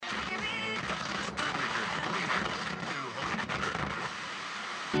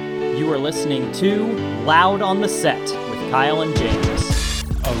You are listening to Loud on the Set with Kyle and James.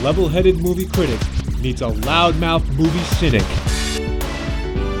 A level-headed movie critic meets a loudmouth movie cynic.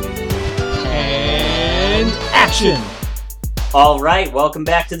 And action! All right, welcome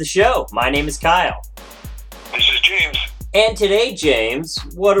back to the show. My name is Kyle. This is James. And today, James,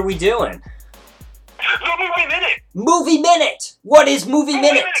 what are we doing? The Movie Minute! Movie Minute! What is Movie Movie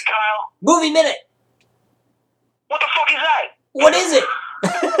Minute? Minute, Kyle! Movie Minute! What the fuck is that? What is it?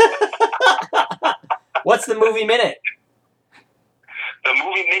 What's the Movie Minute? The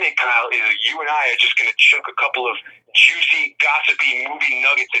Movie Minute, Kyle, is you and I are just going to chuck a couple of juicy, gossipy movie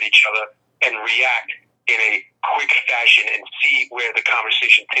nuggets at each other and react in a quick fashion and see where the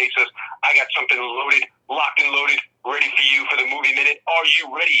conversation takes us. I got something loaded, locked and loaded, ready for you for the Movie Minute. Are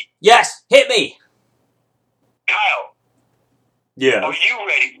you ready? Yes, hit me! Kyle, Yeah. are you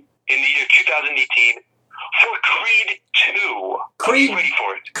ready in the year 2018 for Creed 2? Creed- Are you ready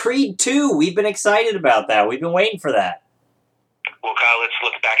for it? Creed 2, we've been excited about that. We've been waiting for that. Well, Kyle, let's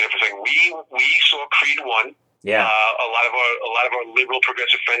back it up for a second. We saw Creed 1. Yeah. A lot of our liberal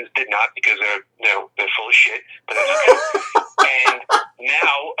progressive friends did not because they're full of shit. But that's okay. And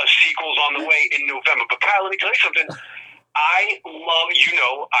now a sequel's on the way in November. But Kyle, let me tell you something. I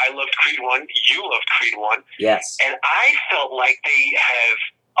loved Creed 1. You loved Creed 1. Yes. And I felt like they have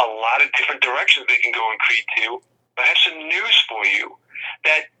a lot of different directions they can go in Creed 2. I have some news for you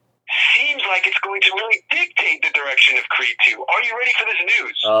that seems like it's going to really dictate the direction of Creed 2. Are you ready for this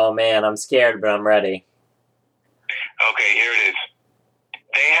news? Oh, man, I'm scared, but I'm ready. Okay, here it is.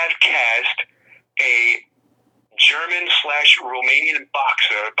 They have cast a German/Romanian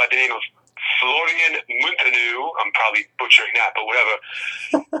boxer by the name of Florian Munteanu, I'm probably butchering that, but whatever,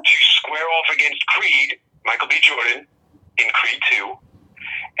 to square off against Creed, Michael B. Jordan, in Creed 2.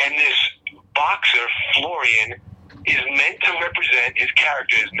 And this boxer, Florian, his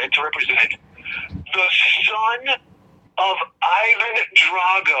character is meant to represent the son of Ivan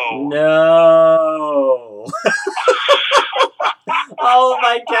Drago. No! Oh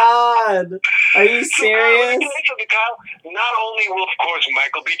my god! Are you So, Kyle, let serious? me tell you something, Kyle. Not only will, of course,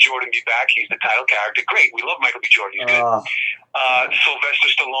 Michael B. Jordan be back, he's the title character. Great, we love Michael B. Jordan, he's good. Sylvester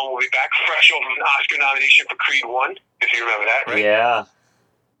Stallone will be back, fresh off of an Oscar nomination for Creed 1, if you remember that, right? Yeah.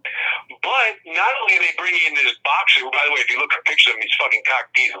 But not only are they bringing in this boxer, who, by the way, if you look at pictures of him, he's fucking cock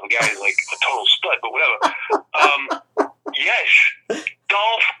teased. The guy is like a total stud, but whatever. Yes,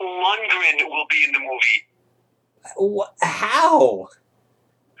 Dolph Lundgren will be in the movie. How?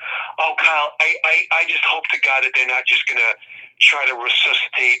 Oh, Kyle, I just hope to God that they're not just going to try to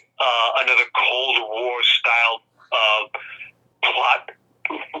resuscitate another Cold War style plot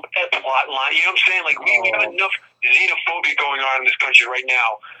line. You know what I'm saying? Like, we have enough xenophobia going on in this country right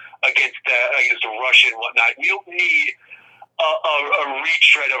now against the Russian and whatnot. We don't need a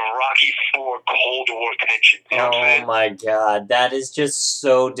retread of Rocky IV Cold War tension. You know what I'm saying? Oh my god, that is just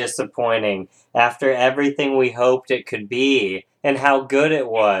so disappointing. After everything we hoped it could be, and how good it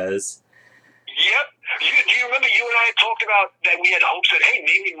was. Yep. Do you remember you and I had talked about that we had hopes that, hey,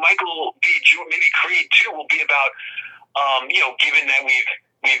 maybe Michael B. Jordan, maybe Creed 2 will be about, given that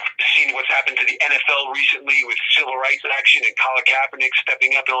we've seen what's happened to the NFL recently with civil rights action and Colin Kaepernick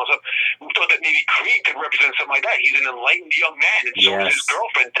stepping up and all that stuff. We thought that maybe Creed could represent something like that. He's an enlightened young man, and so is his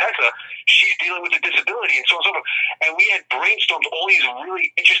girlfriend, Tessa. She's dealing with a disability and so on and so forth. And we had brainstormed all these really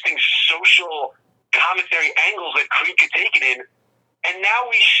interesting social commentary angles that Creed could take it in. And now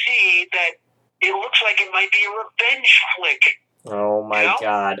we see that it looks like it might be a revenge flick. Oh my You know?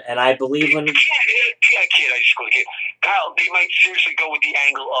 god. And I believe when... I just call it kid. Kyle, they might seriously go with the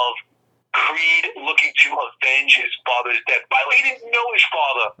angle of Creed looking to avenge his father's death. By the way, he didn't know his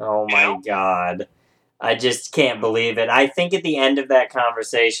father. Oh my god. I just can't believe it. I think at the end of that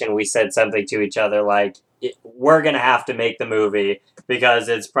conversation we said something to each other like, we're going to have to make the movie because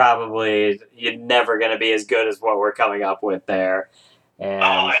it's probably never going to be as good as what we're coming up with there. And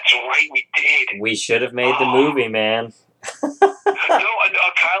That's right, we did. we should have made the movie, man. No,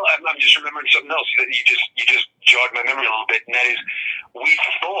 Kyle, I'm just remembering something else that you just jogged my memory a little bit, and that is, we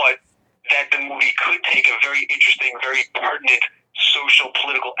thought that the movie could take a very interesting, very pertinent social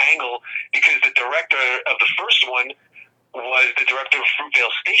political angle because the director of the first one was the director of Fruitvale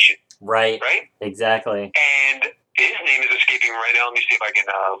Station. Right. Right? Exactly. And his name is escaping me right now. Let me see if I can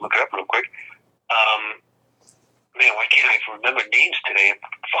look it up real quick. Man, why can't I remember names today? I'm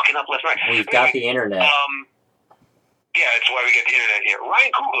fucking up left and right. We've got the internet. Yeah, that's why we got the internet here.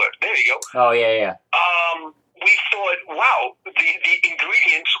 Ryan Coogler, there you go. Oh, yeah. We thought, wow, the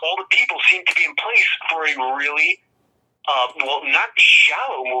ingredients, all the people seem to be in place for a really well, not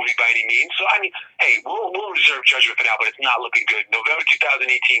shallow movie by any means. So, I mean, hey, we'll reserve judgment for now, but it's not looking good. November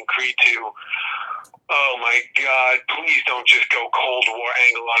 2018, Creed 2. Oh, my God. Please don't just go Cold War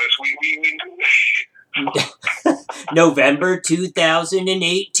angle on us. November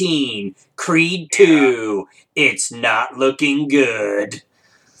 2018, Creed 2. It's not looking good.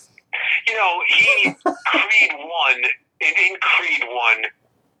 You know, Creed 1, in Creed 1,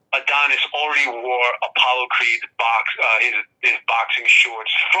 Adonis already wore Apollo Creed's his boxing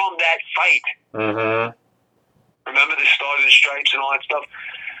shorts from that fight. Mm-hmm. Remember the Stars and Stripes and all that stuff?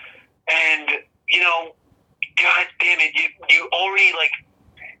 And, you know, God damn it, you already, like,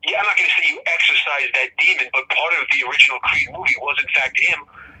 yeah, I'm not going to say you exorcised that demon, but part of the original Creed movie was, in fact, him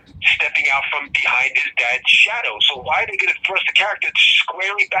stepping out from behind his dad's shadow. So why are they going to thrust the character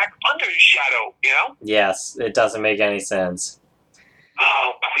squarely back under his shadow, you know? Yes, it doesn't make any sense.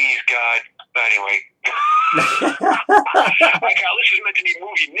 Oh, please, God. Anyway. Like how this is meant to be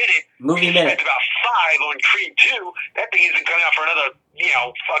Movie Minute. We spent about 5 on Creed 2. That thing isn't coming out for another,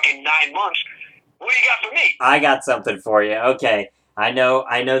 fucking 9 months. What do you got for me? I got something for you. Okay. I know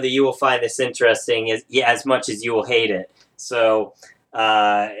that you will find this interesting as much as you will hate it. So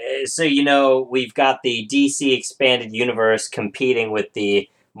we've got the DC Expanded Universe competing with the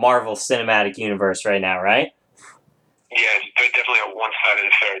Marvel Cinematic Universe right now, right? Yeah, it's definitely a one-sided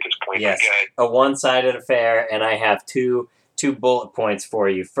affair at this point. Yes, a one-sided affair, and I have two bullet points for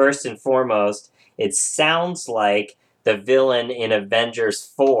you. First and foremost, it sounds like the villain in Avengers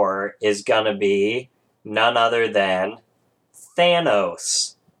 4 is going to be none other than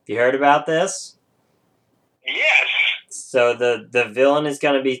Thanos. Have you heard about this? Yes. So the villain is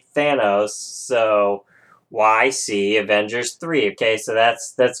going to be Thanos, so why see Avengers 3? Okay, so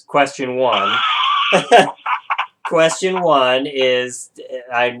that's question one. Question one is,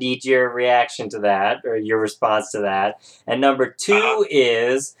 I need your reaction to that, or your response to that. And number two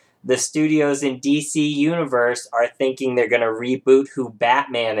is, the studios in DC Universe are thinking they're going to reboot who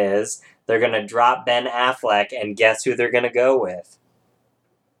Batman is. They're going to drop Ben Affleck, and guess who they're going to go with?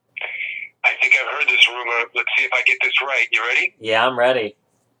 I think I've heard this rumor. Let's see if I get this right. You ready? Yeah, I'm ready.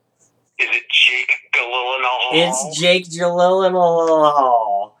 Is it Jake Gyllenhaal? It's Jake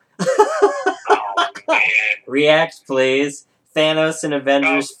Gyllenhaal. Oh, man. React, please. Thanos in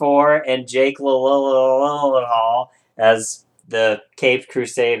Avengers 4 and Jake Gyllenhaal as the Caped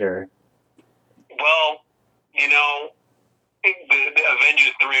Crusader. Well, the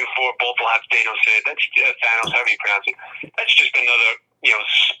Avengers 3 and 4 both will have Thanos in it. That's Thanos, however you pronounce it. That's just another,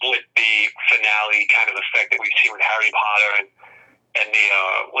 split the finale kind of effect that we've seen with Harry Potter and the,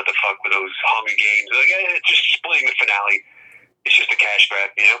 what the fuck were those Hunger Games? Like, it's just splitting the finale. It's just a cash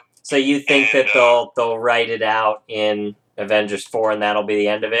grab, So you think that they'll write it out in Avengers 4 and that'll be the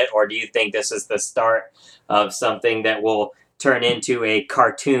end of it? Or do you think this is the start of something that will turn into a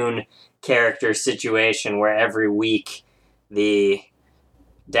cartoon character situation where every week the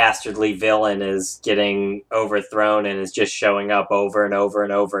dastardly villain is getting overthrown and is just showing up over and over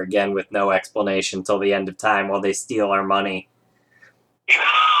and over again with no explanation till the end of time while they steal our money?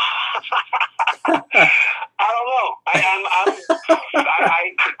 I don't know. I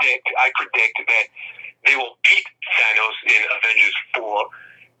predict that they will beat Thanos in Avengers 4,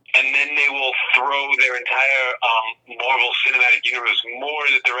 and then they will throw their entire Marvel Cinematic Universe more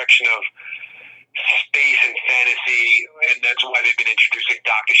in the direction of space and fantasy, and that's why they've been introducing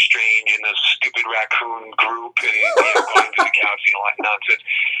Doctor Strange and the stupid raccoon group and Guardians of the Galaxy and all that nonsense,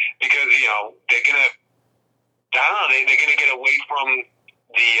 because they're gonna, they're gonna get away from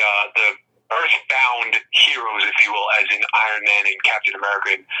the earthbound heroes, if you will, as in Iron Man and Captain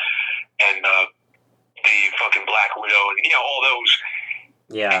America and the fucking Black Widow and all those.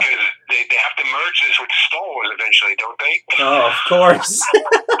 Yeah. Because they have to merge this with Star Wars eventually, don't they? Oh, of course.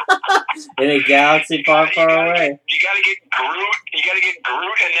 In a galaxy far, far away. You gotta get Groot. You gotta get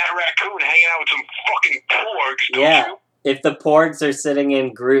Groot and that raccoon hanging out with some fucking porgs, don't you? If the porgs are sitting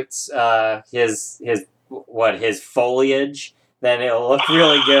in Groot's his foliage, then it'll look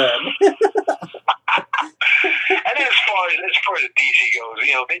really good. And then as far as DC goes,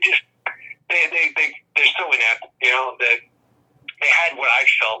 they're so inept. That they had what I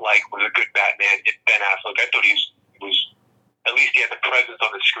felt like was a good Batman in Ben Affleck. I thought he was at least he had the presence on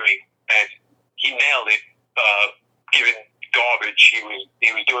the screen, and he nailed it. Given garbage, he was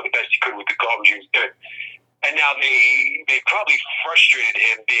doing the best he could with the garbage he was doing. And now they probably frustrated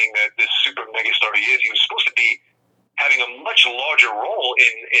him being the super megastar he is. He was supposed to be having a much larger role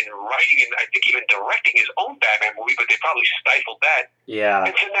in writing and I think even directing his own Batman movie, but they probably stifled that. Yeah.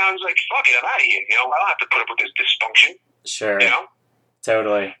 And so now he's like, fuck it, I'm out of here. I don't have to put up with this dysfunction. Sure.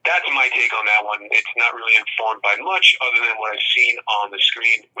 Totally. That's my take on that one. It's not really informed by much other than what I've seen on the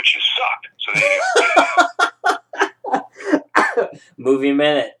screen, which has sucked. So there you go. Movie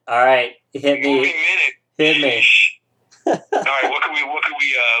minute. All right, hit me. Movie minute. Hit me. All right, what can we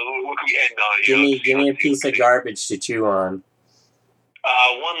end on here? Give me a piece of garbage to chew on.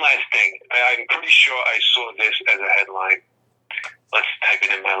 One last thing. I'm pretty sure I saw this as a headline. Let's type it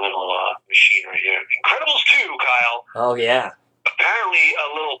in my little machine right here. Incredibles 2, Kyle. Oh yeah. Apparently,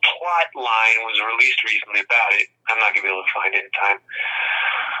 a little plot line was released recently about it. I'm not going to be able to find it in time.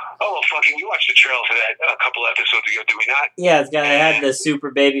 Oh, well, fucking, we watched the trailer for that a couple episodes ago, did we not? Yeah, it had the super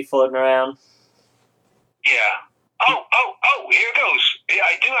baby floating around. Yeah. Oh, here it goes. Yeah,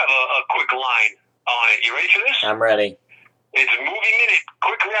 I do have a quick line on it. You ready for this? I'm ready. It's Movie Minute.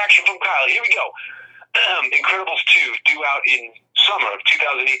 Quick reaction from Kyle. Here we go. Incredibles 2, due out in summer of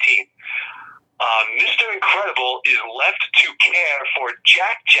 2018. Mr. Incredible is left to care for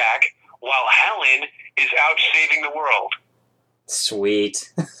Jack while Helen is out saving the world.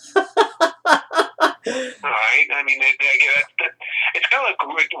 Sweet. All right. I mean, it's kind of like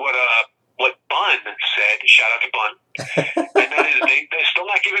what Bun said. Shout out to Bun. And that is they're still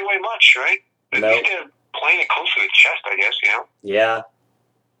not giving away much, right? At least they're playing it close to the chest, I guess, you know? Yeah.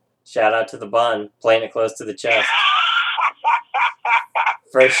 Shout out to the Bun, playing it close to the chest.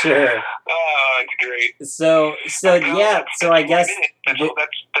 For sure. Oh, it's great. So I guess that's all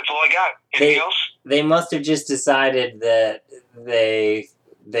I got. Anything else? They must have just decided that they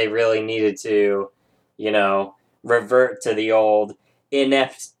really needed to, revert to the old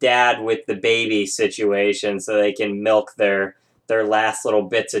inept dad with the baby situation, so they can milk their last little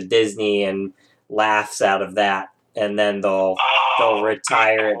bits of Disney and laughs out of that, and then they'll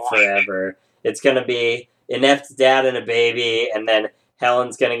retire it forever. It's gonna be inept dad and a baby, and then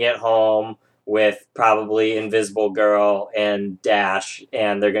Helen's gonna get home with probably Invisible Girl and Dash,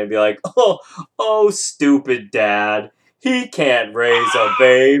 and they're gonna be like, oh, stupid dad, he can't raise a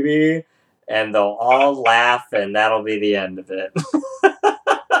baby, and they'll all laugh, and that'll be the end of it.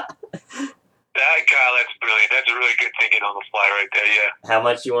 Kyle, that's brilliant. That's really good thinking on the fly right there, yeah. How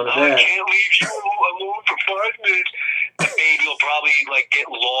much you want to bet? I can't leave you alone for 5 minutes. The baby will probably, get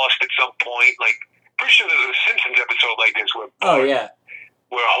lost at some point. Pretty sure there's a Simpsons episode like this where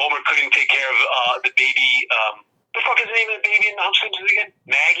Homer couldn't take care of the baby. The fuck is the name of the baby in the Simpsons again?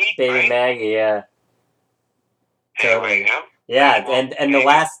 Maggie? Baby right? Maggie, yeah. Anyway, yeah. Yeah, and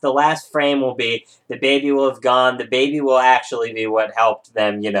the last frame will be the baby will have gone. The baby will actually be what helped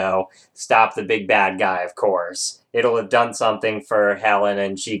them, stop the big bad guy, of course. It'll have done something for Helen,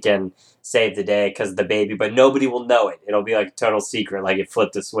 and she can save the day because of the baby, but nobody will know it. It'll be like a total secret, like it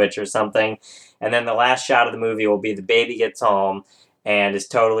flipped a switch or something. And then the last shot of the movie will be the baby gets home and is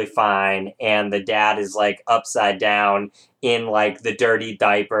totally fine, and the dad is, upside down in, the dirty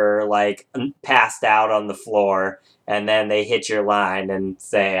diaper, passed out on the floor. And then they hit your line and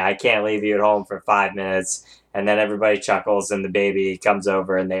say, I can't leave you at home for 5 minutes. And then everybody chuckles and the baby comes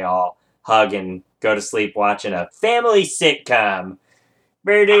over and they all hug and go to sleep watching a family sitcom. God,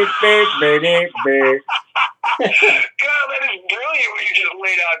 that is brilliant what you just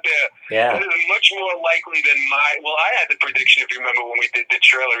laid out there. Yeah. That is much more likely than I had the prediction, if you remember when we did the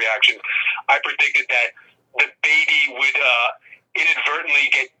trailer reactions. I predicted that the baby would inadvertently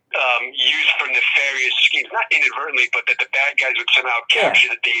get used for nefarious schemes. Not inadvertently, but that the bad guys would somehow capture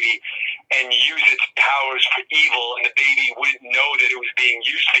the baby and use its powers for evil, and the baby wouldn't know that it was being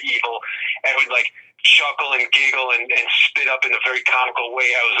used for evil, and would chuckle and giggle and spit up in a very comical way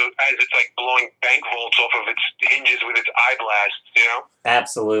as it's blowing bank vaults off of its hinges with its eye blasts,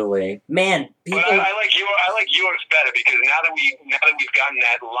 Absolutely. Man, people... But I like yours better, because now that we've gotten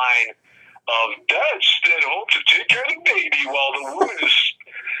that line of dads that hope to take care of the baby while the woman is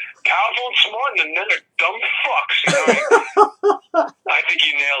powerful and smart, and then they're dumb fucks. I think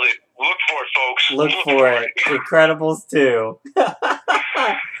you nailed it. Look for it, folks. Look for it. Incredibles 2.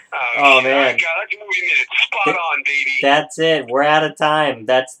 Oh, man. God, that's Movie Minute. Spot on, baby. That's it. We're out of time.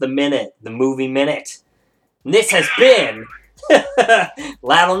 That's the minute. The Movie Minute. And this has been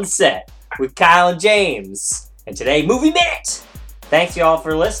Loud on the Set with Kyle and James. And today, Movie Minute. Thanks, y'all,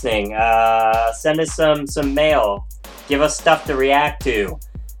 for listening. Send us some mail. Give us stuff to react to.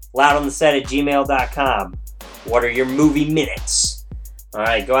 loudontheset@gmail.com. What are your movie minutes?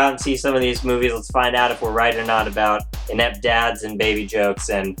 Alright, go out and see some of these movies. Let's find out if we're right or not about inept dads and baby jokes,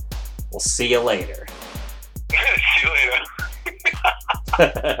 and we'll see you later. See you later.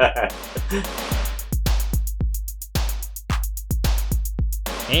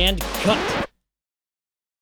 And cut.